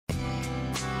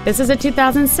This is a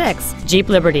 2006 Jeep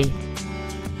Liberty.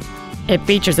 It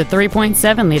features a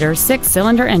 3.7-liter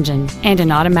six-cylinder engine and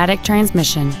an automatic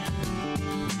transmission.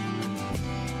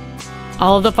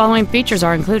 All of the following features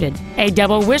are included: a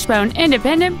double wishbone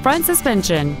independent front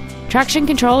suspension, traction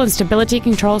control and stability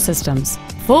control systems,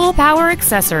 full power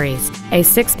accessories, a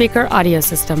 6-speaker audio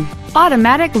system,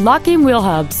 automatic locking wheel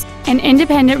hubs, an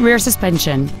independent rear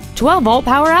suspension, 12-volt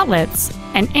power outlets,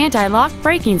 an anti-lock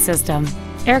braking system,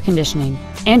 air conditioning,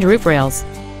 and roof rails.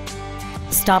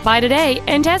 Stop by today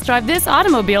and test drive this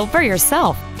automobile for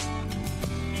yourself.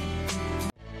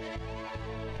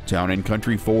 Town &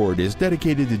 Country Ford is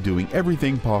dedicated to doing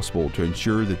everything possible to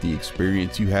ensure that the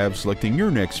experience you have selecting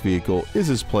your next vehicle is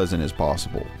as pleasant as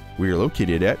possible. We are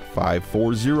located at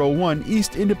 5401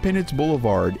 East Independence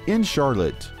Boulevard in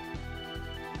Charlotte.